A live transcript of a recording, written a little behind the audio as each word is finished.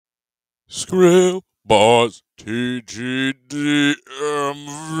Skrillboy's TGDM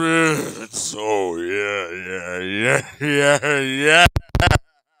vids. Oh yeah.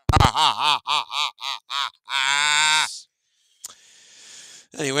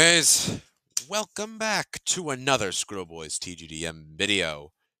 Anyways, welcome back to another Skrillboy's TGDM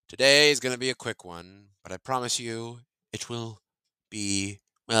video. Today is going to be a quick one, but I promise you it will be,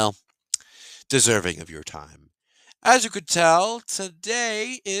 well, deserving of your time. As you could tell,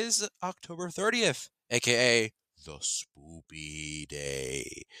 today is October 30th, aka the Spoopy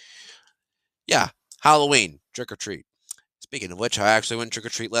Day. Yeah, Halloween, trick or treat. Speaking of which, I actually went trick or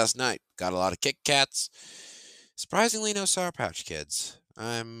treat last night. Got a lot of Kit Kats. Surprisingly, no Sour Patch Kids.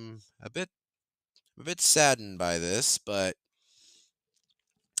 I'm a bit saddened by this, but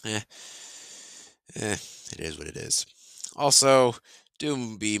eh, it is what it is. Also,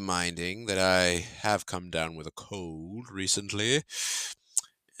 do be minding that I have come down with a cold recently,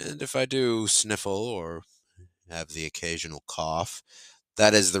 and if I do sniffle or have the occasional cough,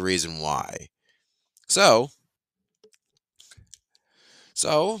 that is the reason why. So,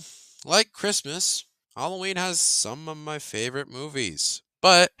 so, like Christmas, Halloween has some of my favorite movies.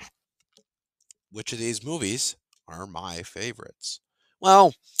 But which of these movies are my favorites?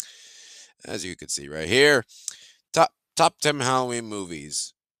 Well, as you can see right here, top 10 Halloween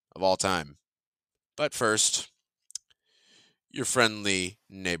movies of all time. But first, your friendly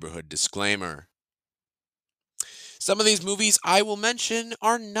neighborhood disclaimer. Some of these movies I will mention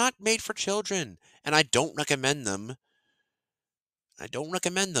are not made for children, and I don't recommend them.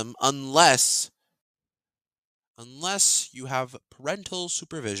 Unless you have parental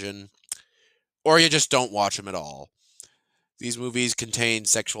supervision or you just don't watch them at all. These movies contain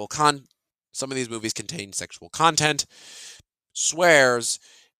some of these movies contain sexual content, swears,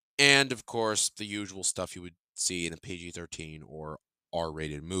 and of course the usual stuff you would see in a PG-13 or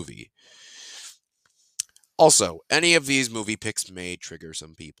R-rated movie. Also, any of these movie picks may trigger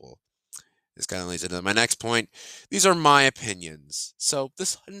some people. This kind of leads into my next point. These are my opinions. So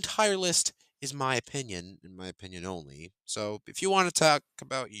this entire list is my opinion, and my opinion only. So if you want to talk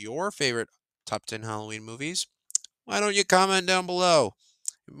about your favorite top 10 Halloween movies, why don't you comment down below?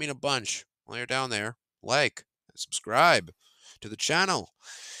 It would mean a bunch. While you're down there, like and subscribe to the channel.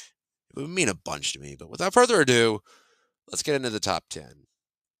 It would mean a bunch to me. But without further ado, let's get into the top 10.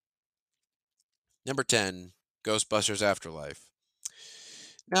 Number 10, Ghostbusters Afterlife.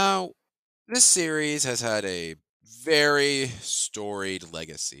 Now, this series has had a very storied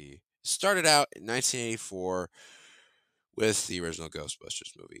legacy. It started out in 1984 with the original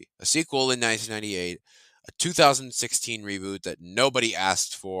Ghostbusters movie, a sequel in 1998, a 2016 reboot that nobody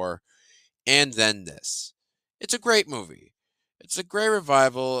asked for, and then this. It's a great movie. It's a great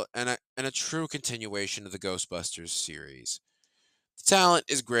revival and a true continuation of the Ghostbusters series. The talent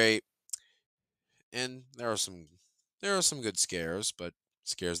is great, and there are some good scares, but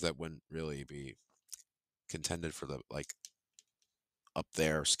scares that wouldn't really be contended for the up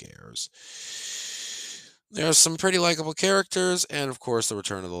there scares. There are some pretty likable characters, and of course the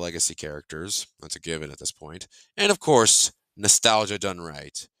return of the legacy characters. That's a given at this point. And of course, nostalgia done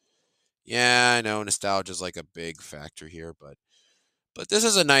right. Yeah, I know nostalgia is like a big factor here, but this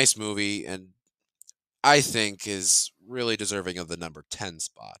is a nice movie, and I think is really deserving of the number 10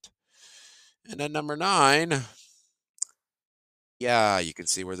 spot. And at number 9, yeah, you can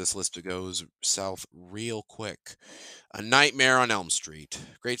see where this list goes south real quick. A Nightmare on Elm Street.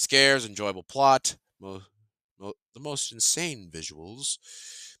 Great scares, enjoyable plot, the most insane visuals,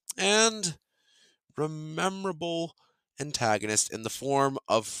 and memorable antagonist in the form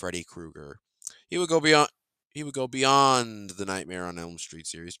of Freddy Krueger. He would go beyond the Nightmare on Elm Street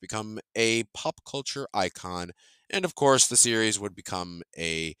series, become a pop culture icon, and of course the series would become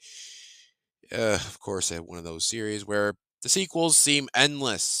one of those series where the sequels seem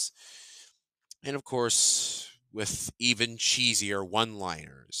endless, and of course with even cheesier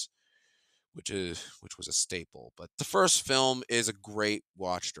one-liners, which was a staple. But the first film is a great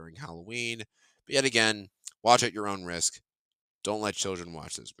watch during Halloween. But yet again, watch at your own risk. Don't let children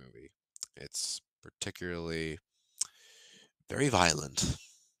watch this movie. It's particularly very violent.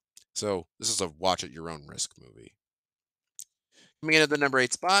 So this is a watch at your own risk movie. Coming in at the number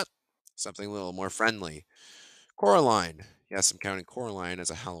 8 spot, something a little more friendly. Coraline. Yes, I'm counting Coraline as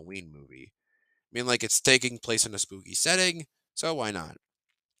a Halloween movie. I mean, like, it's taking place in a spooky setting, so why not?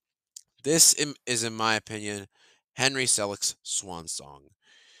 This is, in my opinion, Henry Selick's swan song.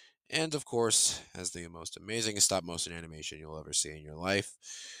 And of course, has the most amazing stop motion animation you'll ever see in your life.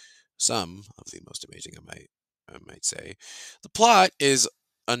 Some of the most amazing, I might say. The plot is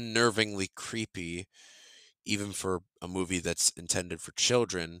unnervingly creepy, even for a movie that's intended for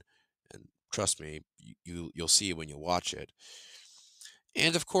children. And Trust me, you'll see when you watch it.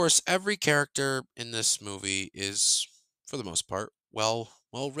 And of course, every character in this movie is, for the most part, well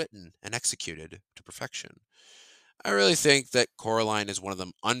written and executed to perfection. I really think that Coraline is one of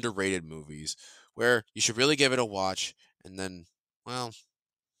them underrated movies where you should really give it a watch, and then, well,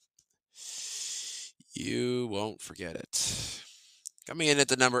 you won't forget it. Coming in at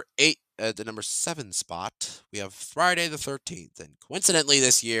the number 8, at the number 7 spot, we have Friday the 13th. And coincidentally,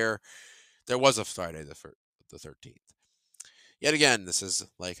 this year, there was a Friday the 13th. Yet again, this is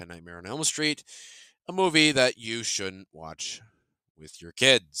like A Nightmare on Elm Street, a movie that you shouldn't watch with your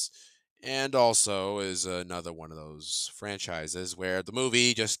kids. And also is another one of those franchises where the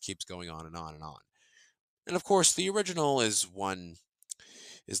movie just keeps going on and on and on. And of course, the original is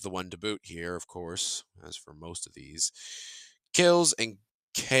the one to boot here, of course, as for most of these. Kills and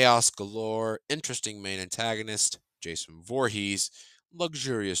chaos galore, interesting main antagonist, Jason Voorhees,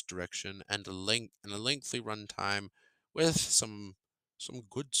 luxurious direction, and a lengthy runtime with some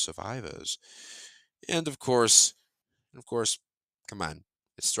good survivors. And of course, come on.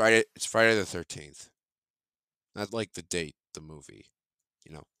 It's Friday the 13th. Not like the date, the movie.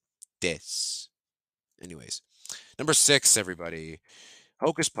 You know, this. Anyways, number 6, everybody.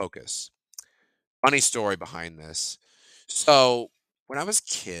 Hocus Pocus. Funny story behind this. So, when I was a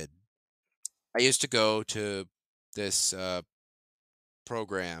kid, I used to go to this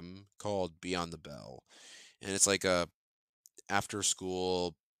program called Beyond the Bell, and it's like a after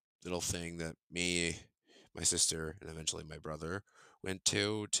school little thing that me, my sister, and eventually my brother went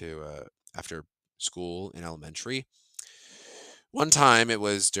to after school in elementary. One time, it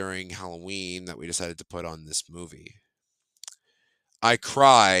was during Halloween that we decided to put on this movie. I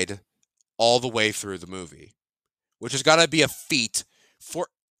cried all the way through the movie, which has got to be a feat for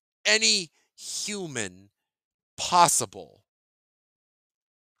any human possible.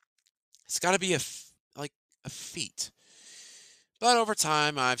 It's got to be like a feat. But over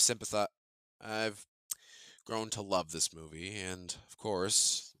time, I've grown to love this movie, and of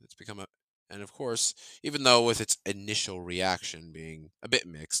course, even though with its initial reaction being a bit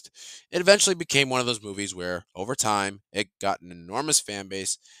mixed, it eventually became one of those movies where, over time, it got an enormous fan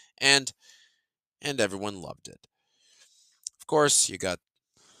base, and everyone loved it. Of course, you got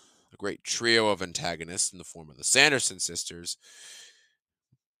a great trio of antagonists in the form of the Sanderson sisters,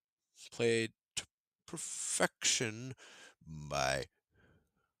 played to perfection by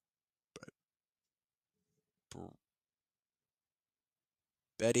Br-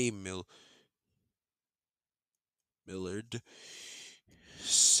 Betty Millard,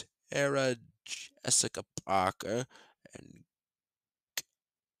 Sarah Jessica Parker, and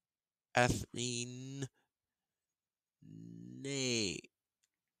Kathleen Nay.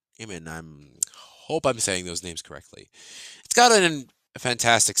 Amen. Hope I'm saying those names correctly. It's got a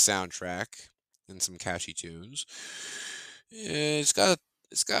fantastic soundtrack and some catchy tunes. It's got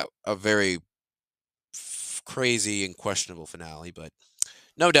a very crazy and questionable finale, but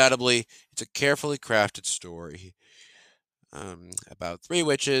no doubtably, it's a carefully crafted story about three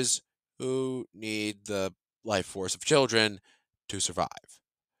witches who need the life force of children to survive.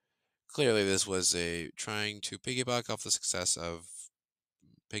 Clearly, this was a trying to piggyback off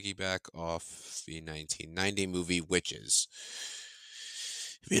the 1990 movie Witches.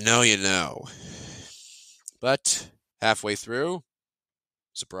 If you know, you know. But halfway through,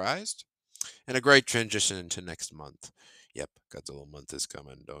 surprised, and a great transition into next month. Yep, Godzilla month is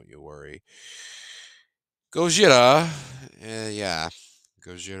coming. Don't you worry. Gojira, yeah,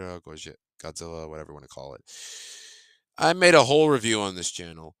 Godzilla, whatever you want to call it. I made a whole review on this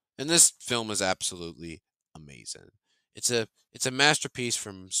channel, and this film is absolutely amazing. It's a masterpiece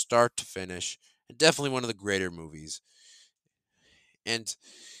from start to finish, and definitely one of the greater movies. And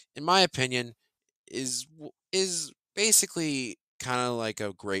in my opinion, is basically kind of like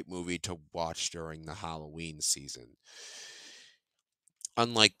a great movie to watch during the Halloween season.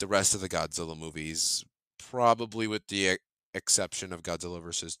 Unlike the rest of the Godzilla movies, probably with the exception of Godzilla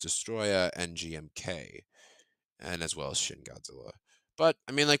vs. Destroyer and GMK, and as well as Shin Godzilla. But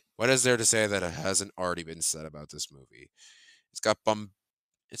I mean, like, what is there to say that it hasn't already been said about this movie? It's got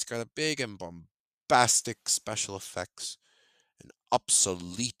it's got a big and bombastic special effects, an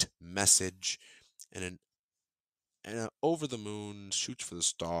obsolete message, and an over the moon shoots for the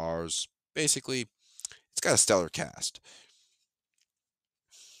stars. Basically, it's got a stellar cast.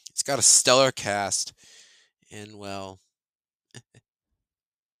 It's got a stellar cast, and well,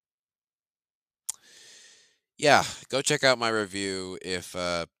 yeah, go check out my review if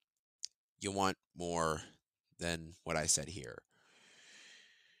you want more than what I said here.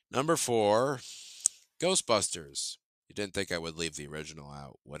 Number 4, Ghostbusters. You didn't think I would leave the original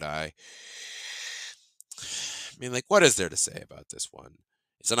out, would I? I mean, like, what is there to say about this one?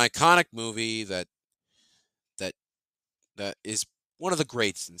 It's an iconic movie that that is one of the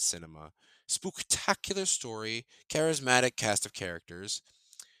greats in cinema. Spooktacular story, charismatic cast of characters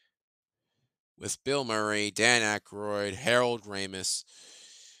with Bill Murray, Dan Aykroyd, Harold Ramis,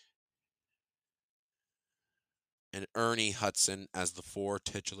 and Ernie Hudson as the four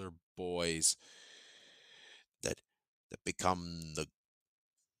titular boys that that become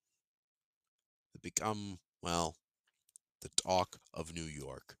well, the talk of New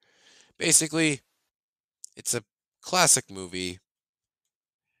York. Basically, it's a classic movie,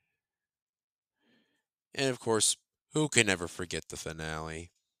 and of course, who can ever forget the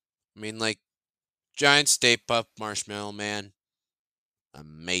finale? I mean, like, giant Stay Puft Marshmallow Man,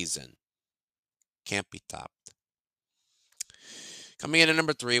 amazing, can't be topped. Coming in at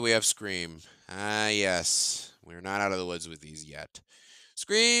number 3, we have Scream. Ah, yes, we're not out of the woods with these yet.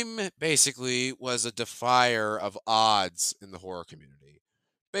 Scream basically was a defier of odds in the horror community.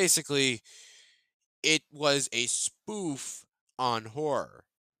 Basically, it was a spoof on horror,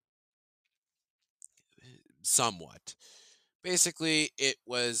 somewhat. Basically, it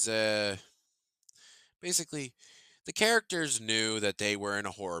was basically the characters knew that they were in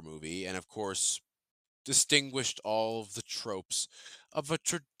a horror movie, and of course, distinguished all of the tropes of a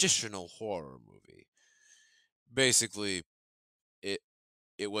traditional horror movie. Basically, it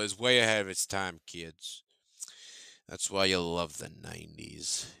it was way ahead of its time, kids. That's why you love the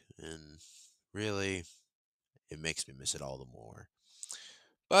 90s. And really, it makes me miss it all the more.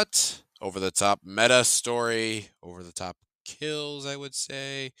 But over the top meta story, over the top kills, I would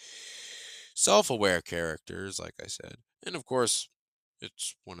say. Self aware characters, like I said. And of course,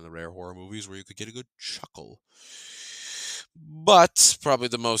 it's one of the rare horror movies where you could get a good chuckle. But probably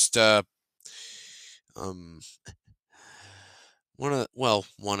the most um one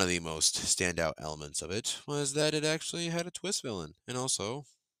of the most standout elements of it was that it actually had a twist villain, and also,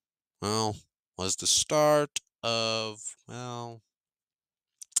 well, was the start of, um,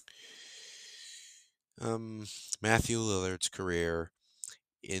 Matthew Lillard's career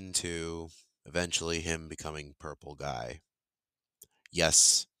into eventually him becoming Purple Guy.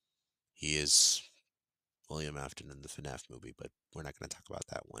 Yes, he is William Afton in the FNAF movie, but we're not going to talk about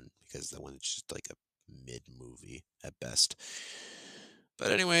that one because that one's just like a mid movie at best.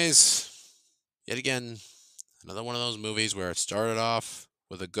 But anyways, yet again, another one of those movies where it started off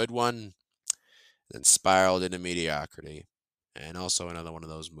with a good one, then spiraled into mediocrity. And also another one of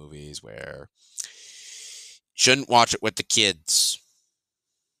those movies where shouldn't watch it with the kids.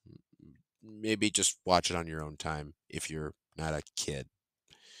 Maybe just watch it on your own time if you're not a kid.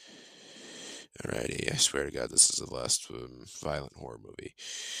 Alrighty, I swear to God, this is the last violent horror movie.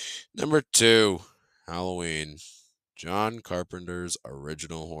 Number 2, Halloween. John Carpenter's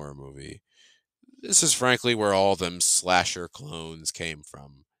original horror movie. This is frankly where all them slasher clones came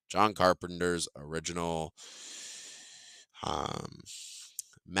from. John Carpenter's original um,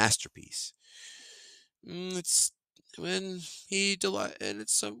 masterpiece. It's when and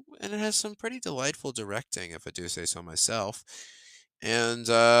it has some pretty delightful directing, if I do say so myself. And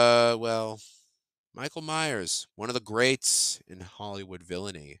well, Michael Myers, one of the greats in Hollywood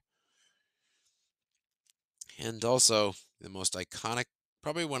villainy, and also the most iconic,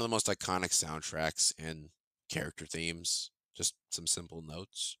 probably one of the most iconic soundtracks and character themes. Just some simple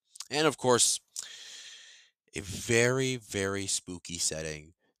notes, and of course, a very very spooky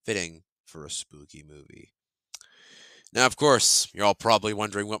setting, fitting for a spooky movie. Now, of course, you're all probably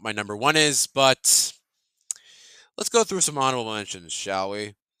wondering what my number 1 is, but let's go through some honorable mentions, shall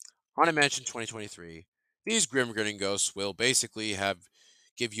we? Haunted Mansion 2023. These grim grinning ghosts will basically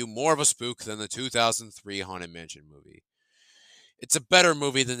give you more of a spook than the 2003 Haunted Mansion movie. It's a better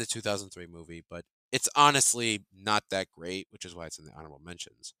movie than the 2003 movie, but it's honestly not that great, which is why it's in the honorable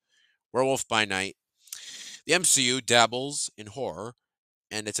mentions. Werewolf by Night. The MCU dabbles in horror,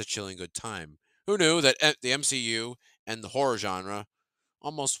 and it's a chilling good time. Who knew that the MCU and the horror genre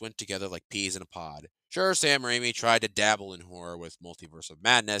almost went together like peas in a pod? Sure, Sam Raimi tried to dabble in horror with Multiverse of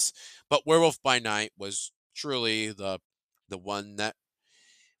Madness, but Werewolf by Night was truly the one that,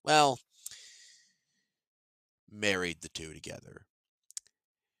 well, married the two together.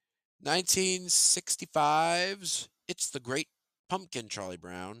 1965's It's the Great Pumpkin, Charlie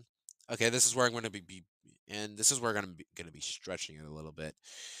Brown. Okay, this is where I'm going to and this is where I'm going to be stretching it a little bit.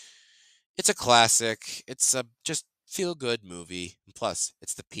 It's a classic. It's a just feel good movie. And plus,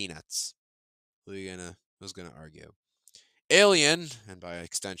 it's the Peanuts. Who's gonna argue? Alien, and by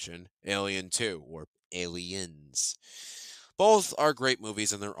extension, Alien 2 or Aliens. Both are great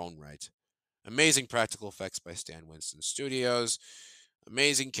movies in their own right. Amazing practical effects by Stan Winston Studios.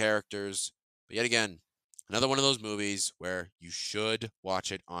 Amazing characters. But yet again, another one of those movies where you should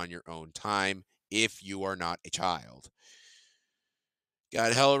watch it on your own time if you are not a child.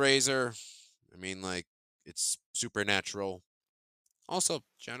 Got Hellraiser. I mean, like, it's supernatural. Also,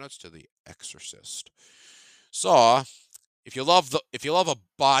 shout outs to The Exorcist. Saw. If you love a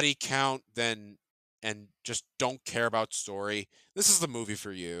body count, then and just don't care about story, this is the movie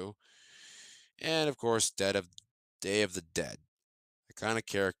for you. And of course, Day of the Dead. Iconic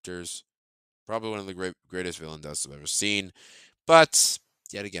characters, probably one of the greatest villain deaths I've ever seen. But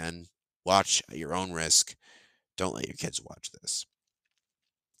yet again, watch at your own risk. Don't let your kids watch this.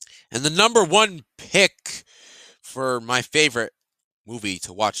 And the number one pick for my favorite movie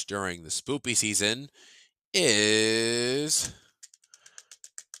to watch during the spoopy season is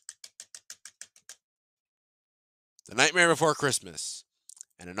The Nightmare Before Christmas.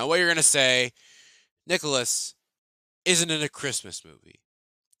 And I know what you're going to say, Nicholas, isn't it a Christmas movie?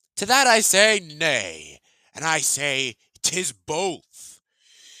 To that I say nay, and I say 'tis both.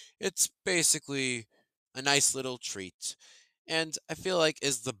 It's basically a nice little treat, and I feel like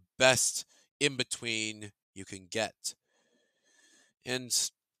is the best in between you can get. And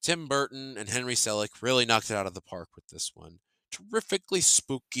Tim Burton and Henry Selick really knocked it out of the park with this one. Terrifically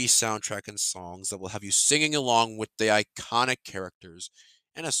spooky soundtrack and songs that will have you singing along with the iconic characters,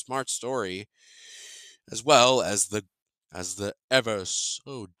 and a smart story, as well as the ever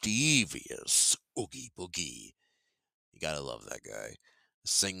so devious Oogie Boogie. You gotta love that guy.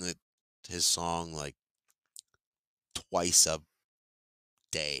 His song like twice a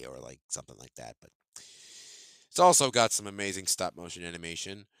day or like something like that. But it's also got some amazing stop motion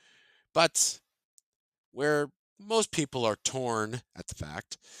animation. But where most people are torn at the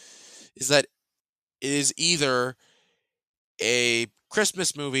fact is that it is either a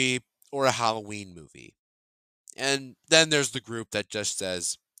Christmas movie or a Halloween movie. And then there's the group that just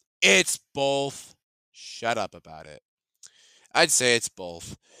says, it's both. Shut up about it. I'd say it's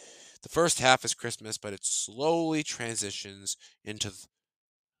both. The first half is Christmas, but it slowly transitions into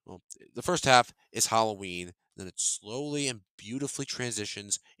well, the first half is Halloween, then it slowly and beautifully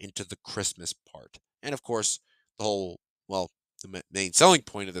transitions into the Christmas part. And of course, the whole, well, the main selling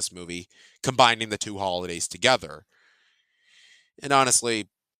point of this movie, combining the two holidays together. And honestly,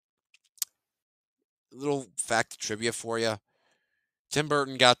 a little fact trivia for you. Tim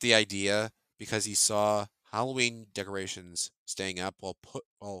Burton got the idea because he saw Halloween decorations staying up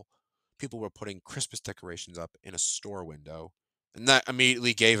while people were putting Christmas decorations up in a store window. And that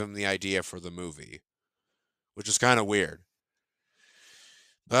immediately gave him the idea for the movie, which is kind of weird.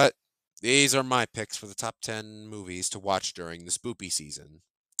 But these are my picks for the top 10 movies to watch during the spoopy season.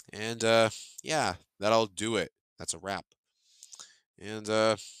 And yeah, that'll do it. That's a wrap. And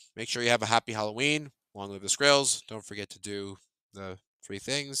make sure you have a happy Halloween. Long live the Skrills. Don't forget to do the three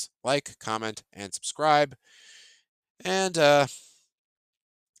things: like, comment, and subscribe. And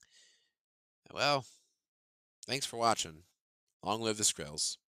well, thanks for watching. Long live the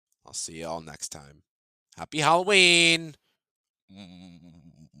Skrills. I'll see you all next time. Happy Halloween!